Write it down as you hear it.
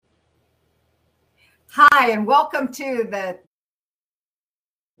Hi, and welcome to the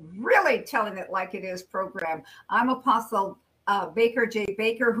Really Telling It Like It Is program. I'm Apostle Baker J.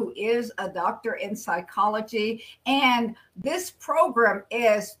 Baker, who is a doctor in psychology. And this program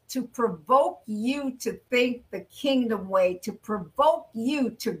is to provoke you to think the kingdom way, to provoke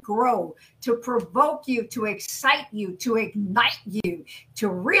you to grow, to provoke you, to excite you, to ignite you, to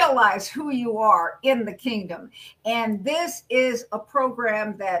realize who you are in the kingdom. And this is a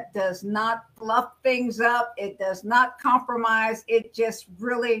program that does not fluff things up. It does not compromise. It just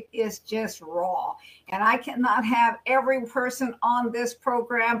really is just raw. And I cannot have every person on this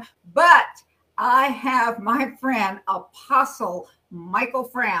program, but I have my friend, Apostle Michael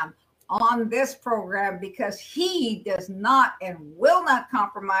Fram, on this program because he does not and will not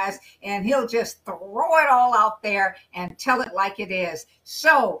compromise, and he'll just throw it all out there and tell it like it is.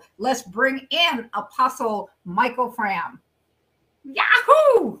 So let's bring in Apostle Michael Fram.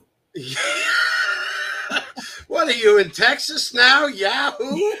 Yahoo! What are you, in Texas now?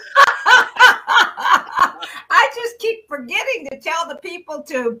 Yahoo! I just keep forgetting to tell the people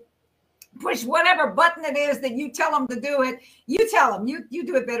to push whatever button it is that you tell them to do it. You tell them. You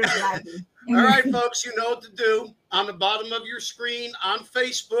do it better than I do. All right, folks, you know what to do. On the bottom of your screen on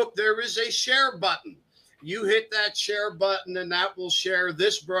Facebook, there is a share button. You hit that share button, and that will share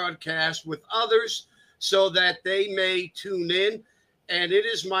this broadcast with others so that they may tune in. And it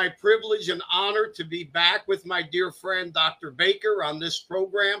is my privilege and honor to be back with my dear friend, Dr. Baker, on this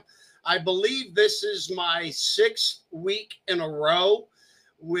program. I believe this is my 6th week in a row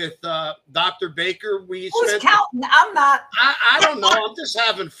with Dr. Baker. Who's counting? I'm not. I don't know. I'm just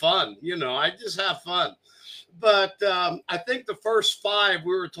having fun. You know, I just have fun. But I think the first 5,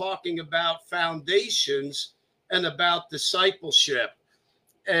 we were talking about foundations and about discipleship.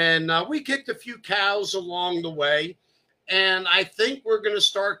 And we kicked a few cows along the way. And I think we're going to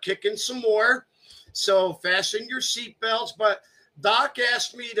start kicking some more. So fasten your seatbelts. But Doc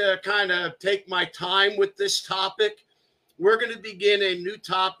asked me to kind of take my time with this topic. We're going to begin a new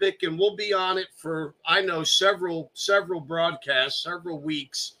topic, and we'll be on it for, I know, several broadcasts, several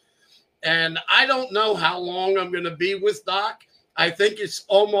weeks. And I don't know how long I'm going to be with Doc. I think it's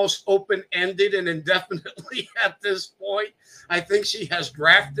almost open-ended and indefinitely at this point. I think she has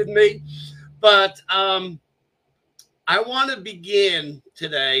drafted me. But I want to begin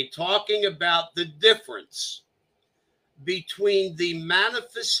today talking about the difference between the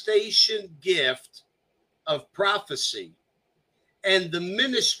manifestation gift of prophecy and the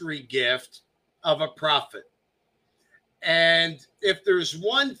ministry gift of a prophet. And if there's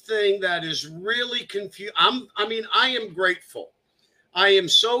one thing that is really confused, I am grateful. I am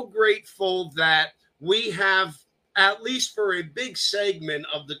so grateful that we have, at least for a big segment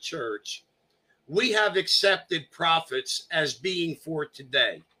of the church, we have accepted prophets as being for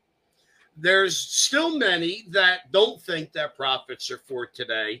today. There's still many that don't think that prophets are for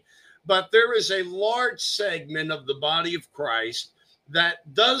today, but there is a large segment of the body of Christ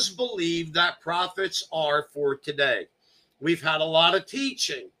that does believe that prophets are for today. We've had a lot of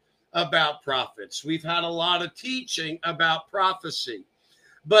teaching about prophets. We've had a lot of teaching about prophecy.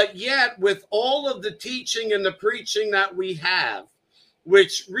 But yet, with all of the teaching and the preaching that we have,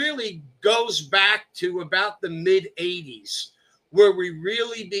 which really goes back to about the mid-'80s, where we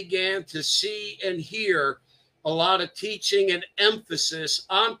really began to see and hear a lot of teaching and emphasis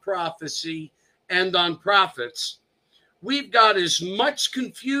on prophecy and on prophets. We've got as much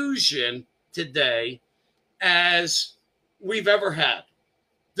confusion today as we've ever had,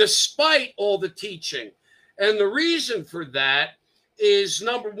 despite all the teaching. And the reason for that is,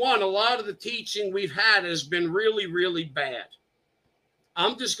 number one, a lot of the teaching we've had has been really, really bad.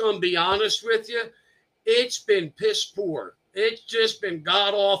 I'm just going to be honest with you. It's been piss poor. It's just been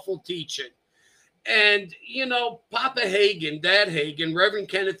god-awful teaching. And, you know, Papa Hagin, Dad Hagin, Reverend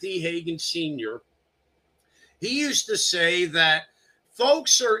Kenneth E. Hagin Sr., he used to say that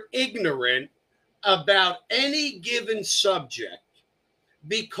folks are ignorant about any given subject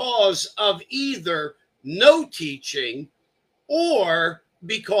because of either no teaching or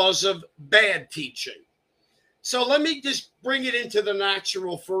because of bad teaching. So let me just bring it into the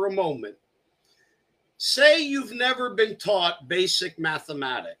natural for a moment. Say you've never been taught basic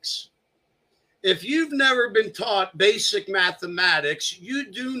mathematics. If you've never been taught basic mathematics,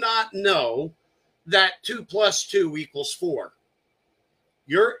 you do not know that 2 + 2 = 4.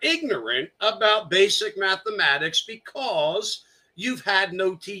 You're ignorant about basic mathematics because you've had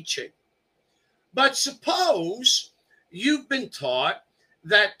no teaching. But suppose you've been taught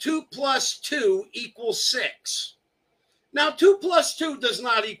that 2 + 2 = 6. Now, 2 + 2 does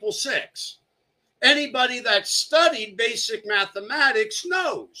not equal 6. Anybody that studied basic mathematics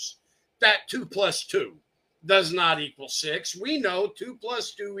knows that 2 plus 2 does not equal 6. We know 2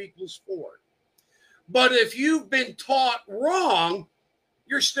 plus 2 equals 4. But if you've been taught wrong,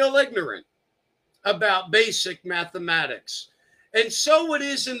 you're still ignorant about basic mathematics. And so it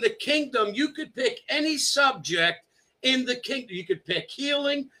is in the kingdom. You could pick any subject in the kingdom. You could pick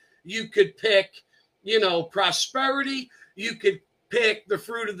healing. You could pick, prosperity. You could pick the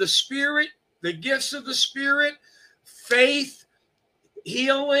fruit of the Spirit, the gifts of the Spirit, faith,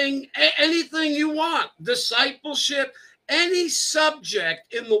 healing, anything you want, discipleship, any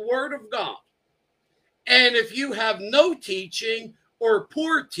subject in the Word of God. And if you have no teaching or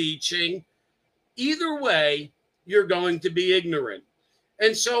poor teaching, either way, you're going to be ignorant.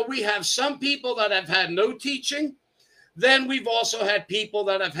 And so we have some people that have had no teaching. Then we've also had people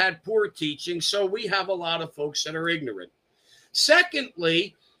that have had poor teaching. So we have a lot of folks that are ignorant.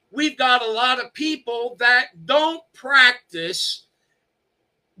 Secondly, we've got a lot of people that don't practice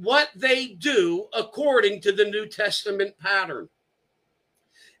what they do according to the New Testament pattern.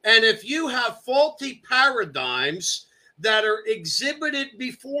 And if you have faulty paradigms that are exhibited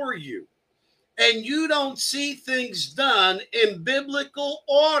before you, and you don't see things done in biblical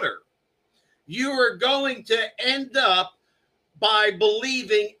order, you are going to end up by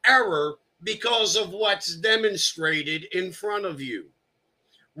believing error because of what's demonstrated in front of you.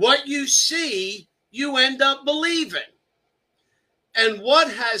 What you see, you end up believing. And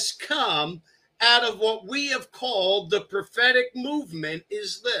what has come out of what we have called the prophetic movement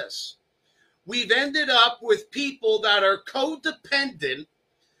is this. We've ended up with people that are codependent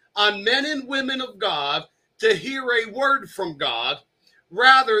on men and women of God to hear a word from God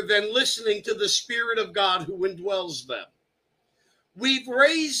rather than listening to the Spirit of God who indwells them. We've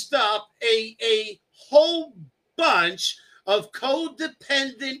raised up a whole bunch of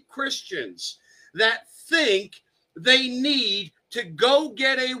codependent Christians that think they need to go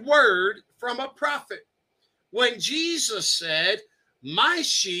get a word from a prophet. When Jesus said, "My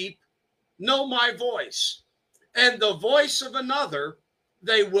sheep know my voice, and the voice of another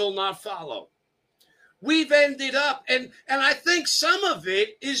they will not follow." We've ended up, and I think some of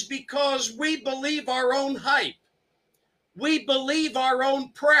it is because we believe our own hype. We believe our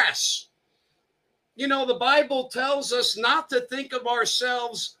own press. The Bible tells us not to think of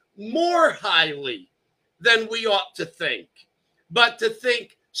ourselves more highly than we ought to think, but to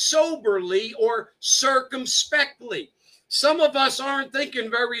think soberly or circumspectly. Some of us aren't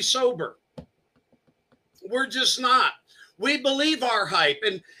thinking very sober. We're just not. We believe our hype,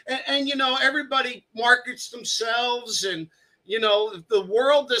 and everybody markets themselves, and if the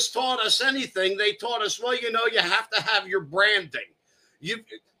world has taught us anything, they taught us, well, you have to have your branding.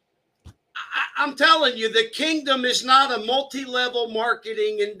 I'm telling you, the kingdom is not a multi-level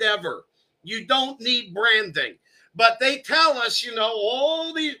marketing endeavor. You don't need branding. But they tell us, you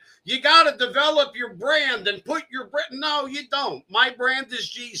got to develop your brand and put your brand. No, you don't. My brand is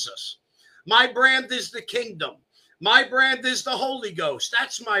Jesus. My brand is the kingdom. My brand is the Holy Ghost.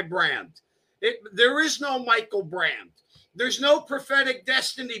 That's my brand. There is no Michael brand. There's no prophetic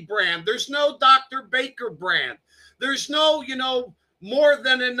destiny brand. There's no Dr. Baker brand. There's no, more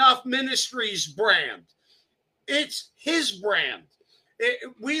than enough ministries brand. It's his brand.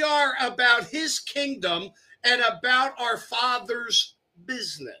 We are about his kingdom and about our Father's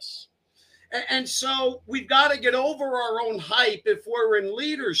business. And so we've got to get over our own hype if we're in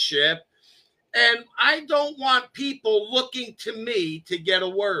leadership. And I don't want people looking to me to get a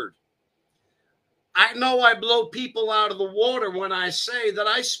word. I know I blow people out of the water when I say that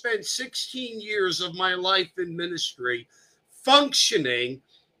I spent 16 years of my life in ministry functioning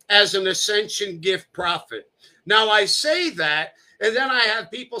as an ascension gift prophet. Now I say that, and then I have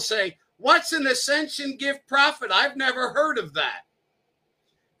people say, "What's an ascension gift prophet? I've never heard of that."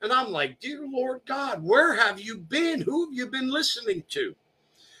 And I'm like, dear Lord God, where have you been? Who have you been listening to?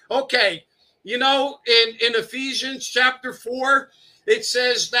 Okay, in Ephesians chapter 4, it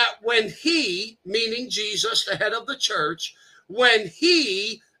says that when he, meaning Jesus, the head of the church, when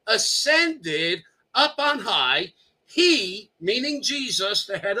he ascended up on high, he, meaning Jesus,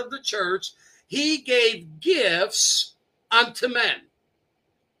 the head of the church, he gave gifts unto men.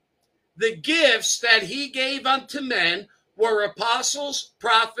 The gifts that he gave unto men were apostles,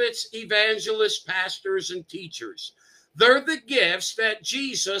 prophets, evangelists, pastors, and teachers. They're the gifts that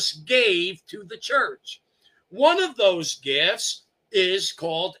Jesus gave to the church. One of those gifts is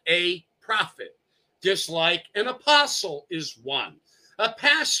called a prophet, just like an apostle is one. A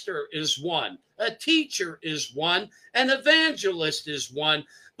pastor is one. A teacher is one. An evangelist is one.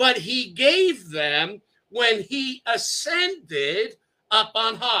 But he gave them when he ascended up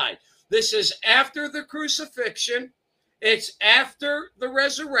on high. This is after the crucifixion. It's after the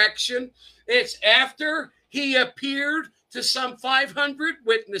resurrection. It's after he appeared to some 500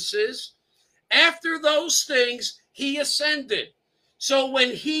 witnesses. After those things, he ascended. So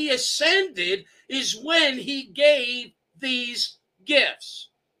when he ascended is when he gave these gifts.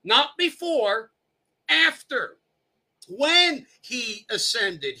 Not before, after. When he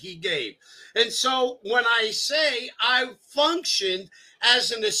ascended, he gave. And so when I say I functioned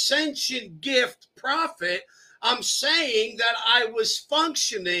as an ascension gift prophet, I'm saying that I was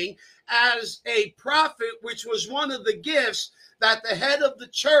functioning as a prophet, which was one of the gifts that the head of the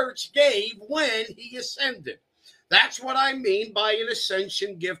church gave when he ascended. That's what I mean by an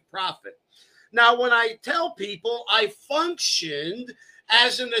ascension gift prophet. Now, when I tell people I functioned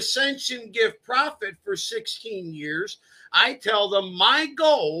as an ascension gift prophet for 16 years, I tell them my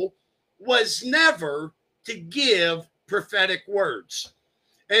goal was never to give prophetic words.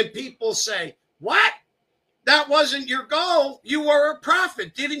 And people say, what? That wasn't your goal. You were a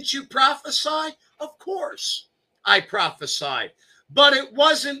prophet. Didn't you prophesy? Of course, I prophesied. But it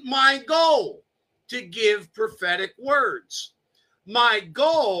wasn't my goal to give prophetic words. My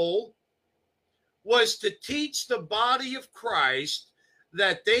goal was to teach the body of Christ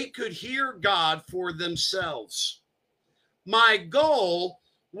that they could hear God for themselves. My goal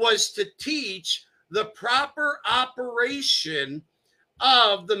was to teach the proper operation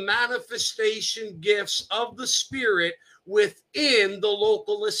of the manifestation gifts of the Spirit within the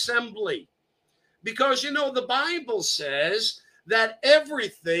local assembly. Because, you know, the Bible says that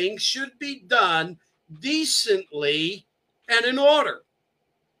everything should be done decently and in order.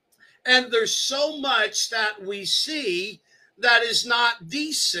 And there's so much that we see that is not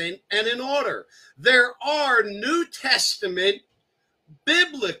decent and in order. There are New Testament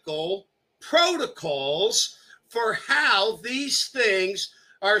biblical protocols for how these things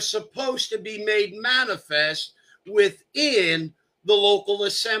are supposed to be made manifest within the local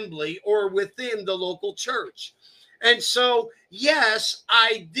assembly or within the local church. And so, yes,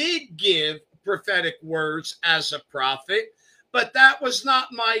 I did give prophetic words as a prophet, but that was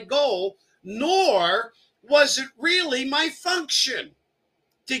not my goal, nor was it really my function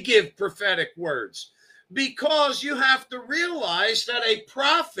to give prophetic words. Because you have to realize that a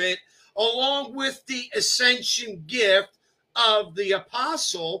prophet, along with the ascension gift of the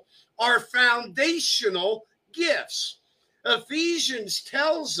apostle, are foundational gifts. Ephesians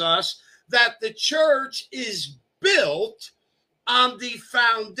tells us that the church is built on the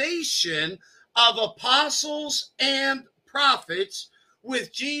foundation of apostles and prophets,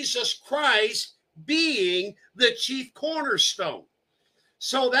 with Jesus Christ being the chief cornerstone.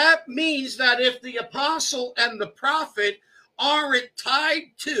 So that means that if the apostle and the prophet aren't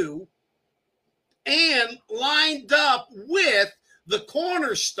tied to and lined up with the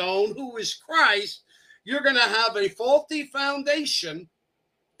cornerstone, who is Christ, you're going to have a faulty foundation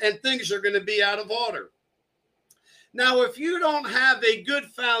and things are going to be out of order. Now, if you don't have a good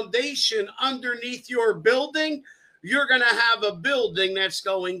foundation underneath your building, you're going to have a building that's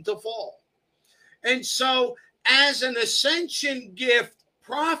going to fall. And so, as an ascension gift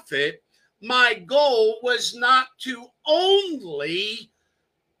prophet, my goal was not to only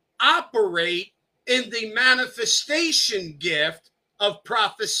operate in the manifestation gift of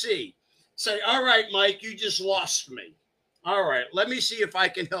prophecy. Say, all right, Mike, you just lost me. All right, let me see if I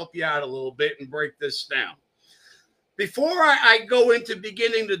can help you out a little bit and break this down. Before I go into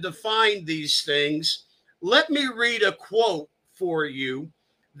beginning to define these things, let me read a quote for you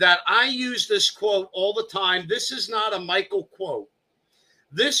that I use this quote all the time. This is not a Michael quote.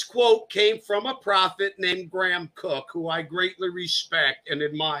 This quote came from a prophet named Graham Cook, who I greatly respect and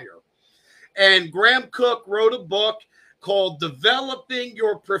admire. And Graham Cook wrote a book called Developing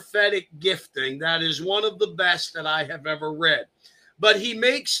Your Prophetic Gifting. That is one of the best that I have ever read. But he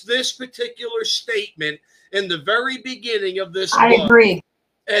makes this particular statement in the very beginning of this book. I agree.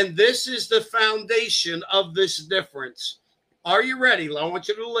 And this is the foundation of this difference. Are you ready? I want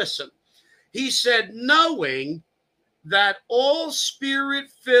you to listen. He said, knowing that all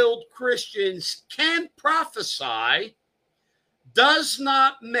spirit-filled Christians can prophesy does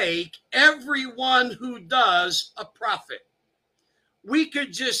not make everyone who does a prophet. We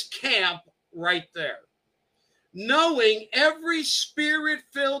could just camp right there. Knowing every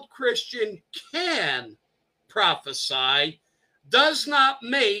spirit-filled Christian can prophesy does not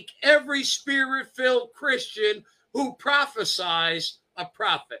make every spirit-filled Christian who prophesies a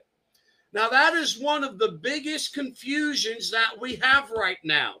prophet. Now, that is one of the biggest confusions that we have right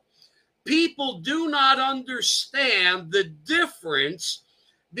now. People do not understand the difference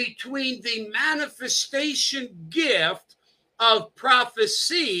between the manifestation gift of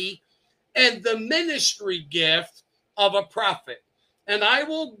prophecy and the ministry gift of a prophet. And I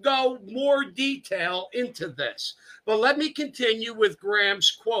will go more detail into this. But let me continue with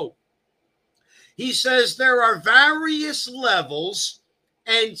Graham's quote. He says there are various levels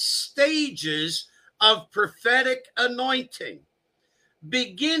and stages of prophetic anointing,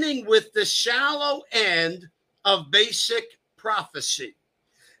 beginning with the shallow end of basic prophecy.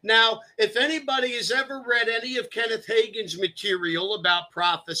 Now, if anybody has ever read any of Kenneth Hagin's material about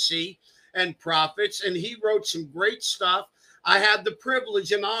prophecy and prophets, and he wrote some great stuff. I had the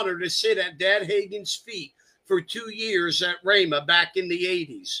privilege and honor to sit at Dad Hagin's feet for 2 years at Rhema back in the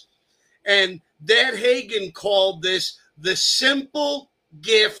 80s. And Dad Hagin called this the simple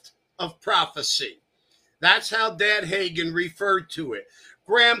gift of prophecy. That's how Dad Hagin referred to it.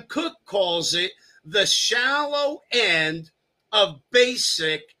 Graham Cook calls it the shallow end of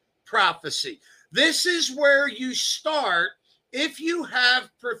basic prophecy. This is where you start if you have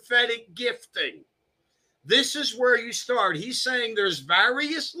prophetic gifting. This is where you start. He's saying there's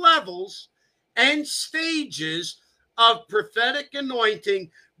various levels and stages of prophetic anointing,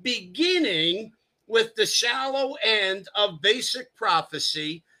 beginning with the shallow end of basic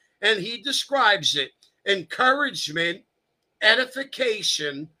prophecy. And he describes it: encouragement,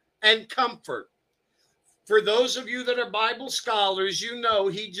 edification, and comfort. For those of you that are Bible scholars, you know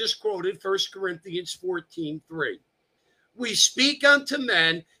he just quoted 1 Corinthians 14:3. We speak unto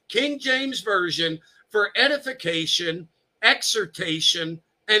men, King James Version, for edification, exhortation,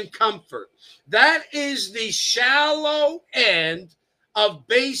 and comfort. That is the shallow end of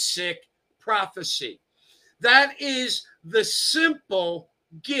basic prophecy. That is the simple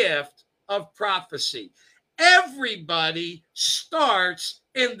gift of prophecy. Everybody starts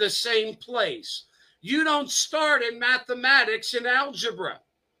in the same place. You don't start in mathematics and algebra.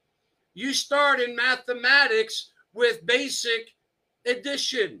 You start in mathematics with basic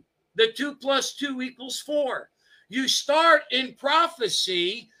addition. The 2 + 2 = 4. You start in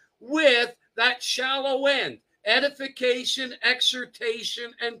prophecy with that shallow end: edification,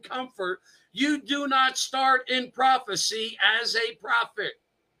 exhortation, and comfort. You do not start in prophecy as a prophet.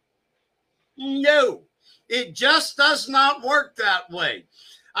 No, it just does not work that way.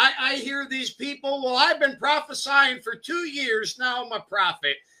 I hear these people, well, I've been prophesying for 2 years, now I'm a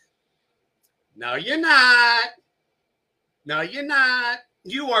prophet. No, you're not. No, you're not.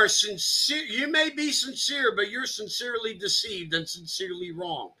 You are sincere. You may be sincere, but you're sincerely deceived and sincerely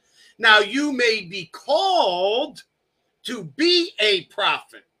wrong. Now, you may be called to be a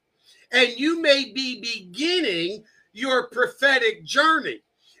prophet, and you may be beginning your prophetic journey,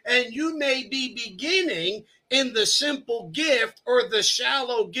 and you may be beginning in the simple gift or the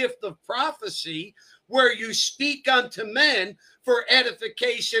shallow gift of prophecy, where you speak unto men for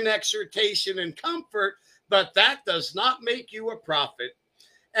edification, exhortation, and comfort, but that does not make you a prophet.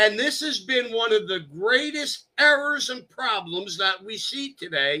 And this has been one of the greatest errors and problems that we see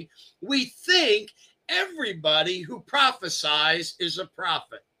today. We think everybody who prophesies is a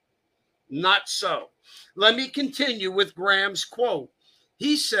prophet. Not so. Let me continue with Graham's quote.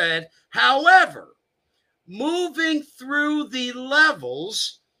 He said, however, moving through the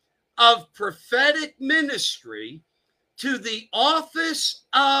levels of prophetic ministry to the office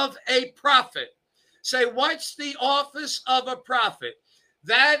of a prophet. Say, what's the office of a prophet?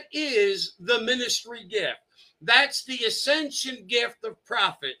 That is the ministry gift. That's the ascension gift of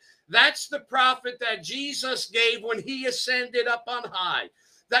prophet. That's the prophet that Jesus gave when he ascended up on high.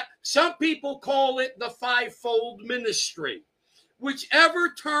 That some people call it the fivefold ministry.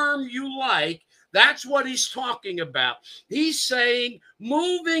 Whichever term you like, that's what he's talking about. He's saying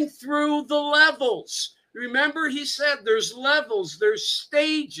moving through the levels. Remember, he said there's levels, there's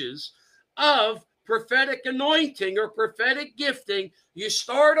stages of prophetic anointing or prophetic gifting. You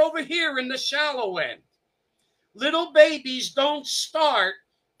start over here in the shallow end. Little babies don't start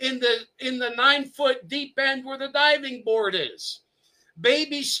in the 9-foot deep end where the diving board is.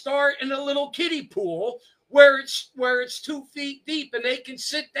 Babies start in a little kiddie pool where it's 2 feet deep, and they can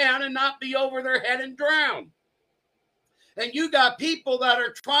sit down and not be over their head and drown. And you got people that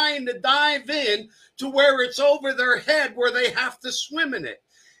are trying to dive in to where it's over their head, where they have to swim in it.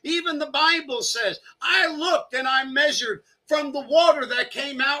 Even the Bible says, I looked and I measured from the water that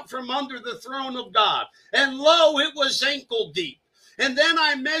came out from under the throne of God, and lo, it was ankle deep. And then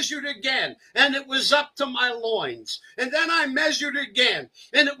I measured again, and it was up to my loins. And then I measured again,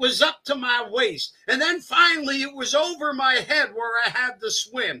 and it was up to my waist. And then finally, it was over my head where I had to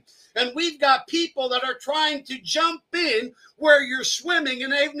swim. And we've got people that are trying to jump in where you're swimming,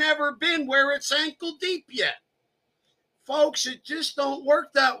 and they've never been where it's ankle deep yet. Folks, it just don't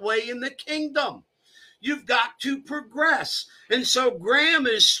work that way in the kingdom. You've got to progress. And so Graham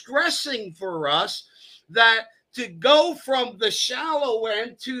is stressing for us that to go from the shallow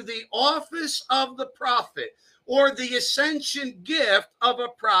end to the office of the prophet or the ascension gift of a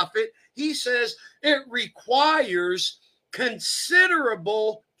prophet, he says it requires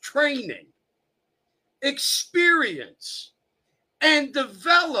considerable training, experience, and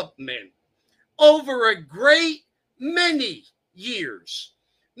development over a great many years.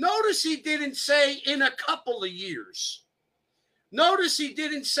 Notice he didn't say in a couple of years. Notice he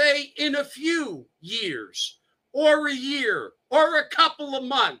didn't say in a few years or a year or a couple of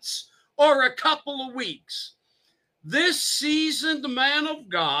months or a couple of weeks. This seasoned man of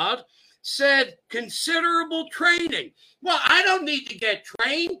God said considerable training. Well, I don't need to get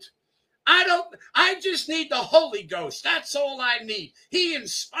trained. I just need the Holy Ghost. That's all I need. He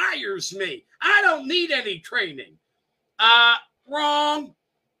inspires me. I don't need any training. Wrong.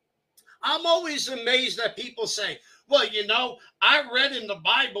 I'm always amazed that people say, well, you know, I read in the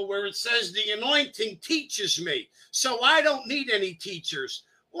Bible where it says the anointing teaches me, so I don't need any teachers.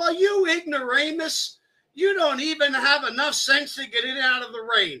 Well, you ignoramus, you don't even have enough sense to get in and out of the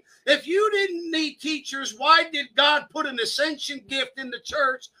rain. If you didn't need teachers, why did God put an ascension gift in the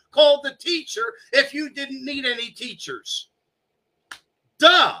church called the teacher if you didn't need any teachers?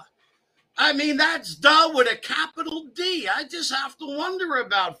 Duh. I mean, that's duh with a capital D. I just have to wonder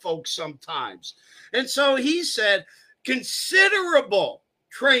about folks sometimes. And so he said, considerable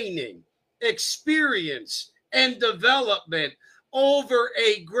training, experience, and development over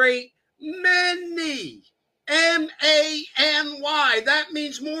a great many, M-A-N-Y. That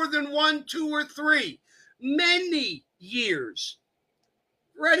means more than 1, 2, or 3. Many years.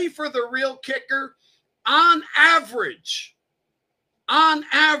 Ready for the real kicker? On average,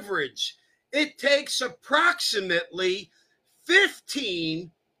 it takes approximately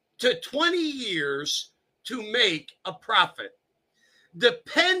 15 to 20 years to make a prophet,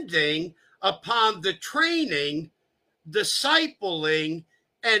 depending upon the training, discipling,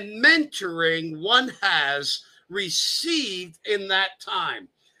 and mentoring one has received in that time.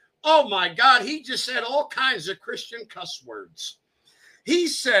 Oh my God, he just said all kinds of Christian cuss words. He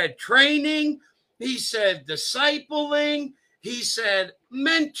said training, he said discipling, he said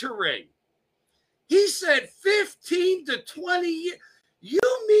mentoring. He said 15 to 20 years. You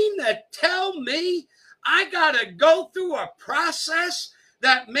mean to tell me I got to go through a process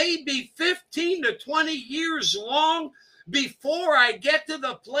that may be 15 to 20 years long before I get to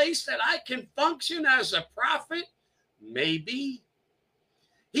the place that I can function as a prophet? Maybe.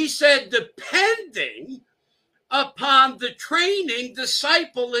 He said, depending upon the training,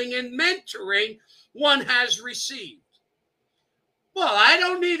 discipling, and mentoring one has received. Well, I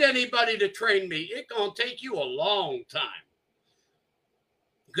don't need anybody to train me. It's going to take you a long time.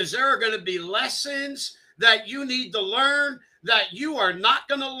 Because there are going to be lessons that you need to learn that you are not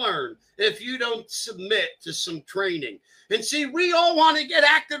going to learn if you don't submit to some training. And see, we all want to get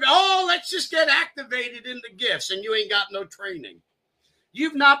active. Oh, let's just get activated in the gifts, and you ain't got no training.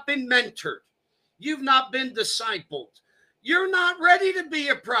 You've not been mentored. You've not been discipled. You're not ready to be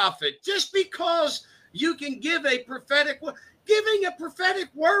a prophet. Just because you can give a prophetic word. Giving a prophetic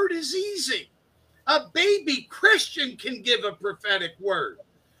word is easy. A baby Christian can give a prophetic word.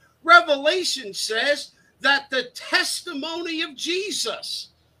 Revelation says that the testimony of Jesus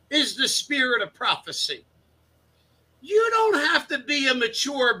is the spirit of prophecy. You don't have to be a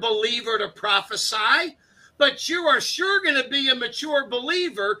mature believer to prophesy, but you are sure going to be a mature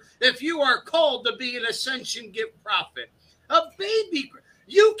believer if you are called to be an ascension gift prophet. A baby,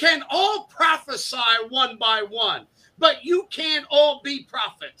 you can all prophesy one by one, but you can't all be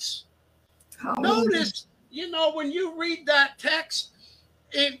prophets. Notice, you know, when you read that text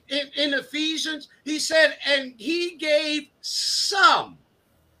in Ephesians, he said, and he gave some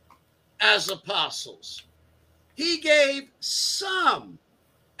as apostles. He gave some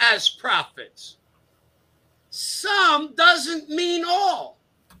as prophets. Some doesn't mean all.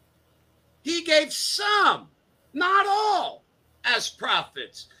 He gave some, not all, as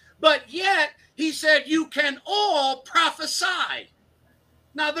prophets. But yet, he said, you can all prophesy.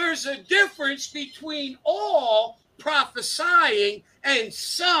 Now, there's a difference between all prophesying and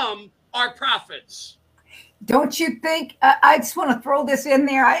some are prophets. Don't you think? I just want to throw this in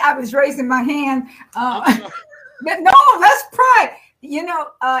there. I was raising my hand. No, let's pray. You know,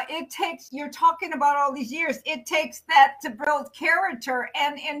 it takes, you're talking about all these years. It takes that to build character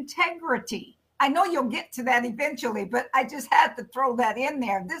and integrity. I know you'll get to that eventually, but I just had to throw that in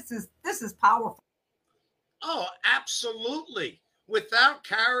there. This is powerful. Oh, absolutely. Without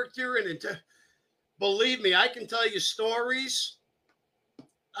character and believe me, I can tell you stories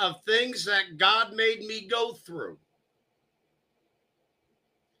of things that God made me go through.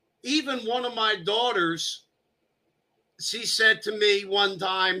 Even one of my daughters she said to me one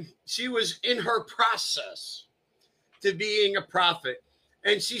time, she was in her process to being a prophet.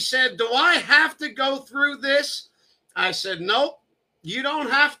 And she said, do I have to go through this? I said, nope, you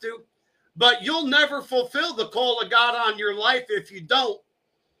don't have to. But you'll never fulfill the call of God on your life if you don't.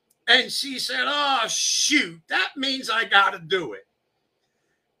 And she said, oh, shoot, that means I got to do it.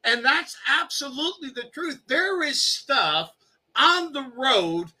 And that's absolutely the truth. There is stuff on the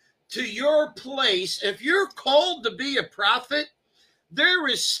road to your place. If you're called to be a prophet, there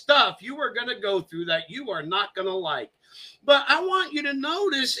is stuff you are going to go through that you are not going to like. But I want you to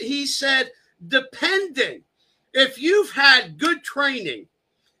notice, he said, depending, if you've had good training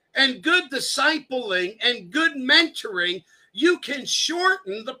and good discipling and good mentoring, you can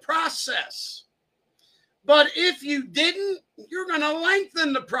shorten the process. But if you didn't, you're going to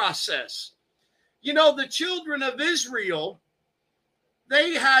lengthen the process. You know, the children of Israel,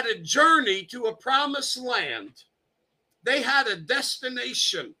 they had a journey to a promised land. They had a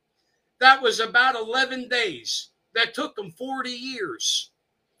destination that was about 11 days. That took them 40 years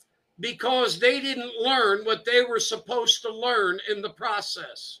because they didn't learn what they were supposed to learn in the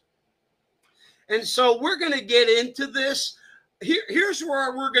process. And so we're going to get into this. Here's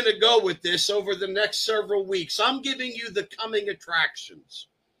where we're going to go with this over the next several weeks. I'm giving you the coming attractions.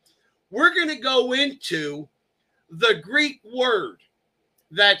 We're going to go into the Greek word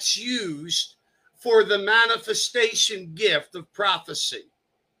that's used for the manifestation gift of prophecy,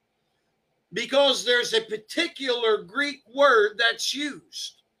 because there's a particular Greek word that's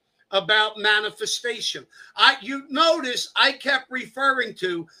used about manifestation. You notice I kept referring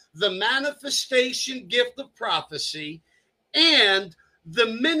to the manifestation gift of prophecy and the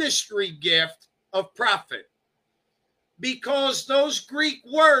ministry gift of prophet, because those Greek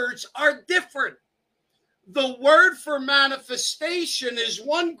words are different. The word for manifestation is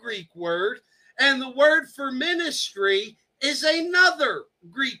one Greek word, and the word for ministry is another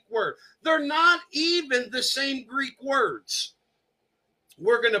Greek word. They're not even the same Greek words.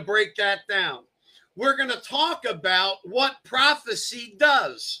 We're going to break that down. We're going to talk about what prophecy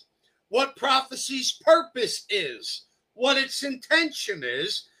does, what prophecy's purpose is, what its intention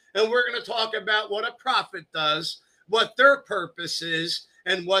is, and we're going to talk about what a prophet does, what their purpose is,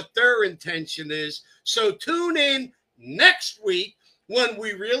 and what their intention is. So tune in next week when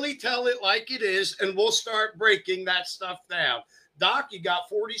we really tell it like it is, and we'll start breaking that stuff down. Doc, you got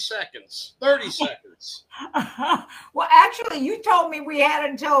 40 seconds, 30 seconds. Well, actually, you told me we had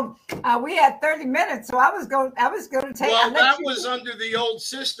until we had 30 minutes, so I was going to take. Well, that was under the old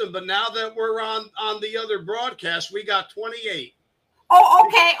system, but now that we're on the other broadcast, we got 28. Oh,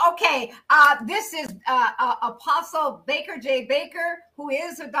 okay. This is Apostle Baker J. Baker, who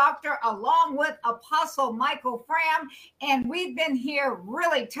is a doctor, along with Apostle Michael Fram. And we've been here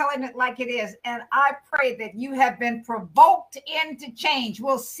really telling it like it is. And I pray that you have been provoked into change.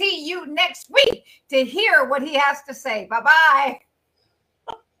 We'll see you next week to hear what he has to say. Bye-bye.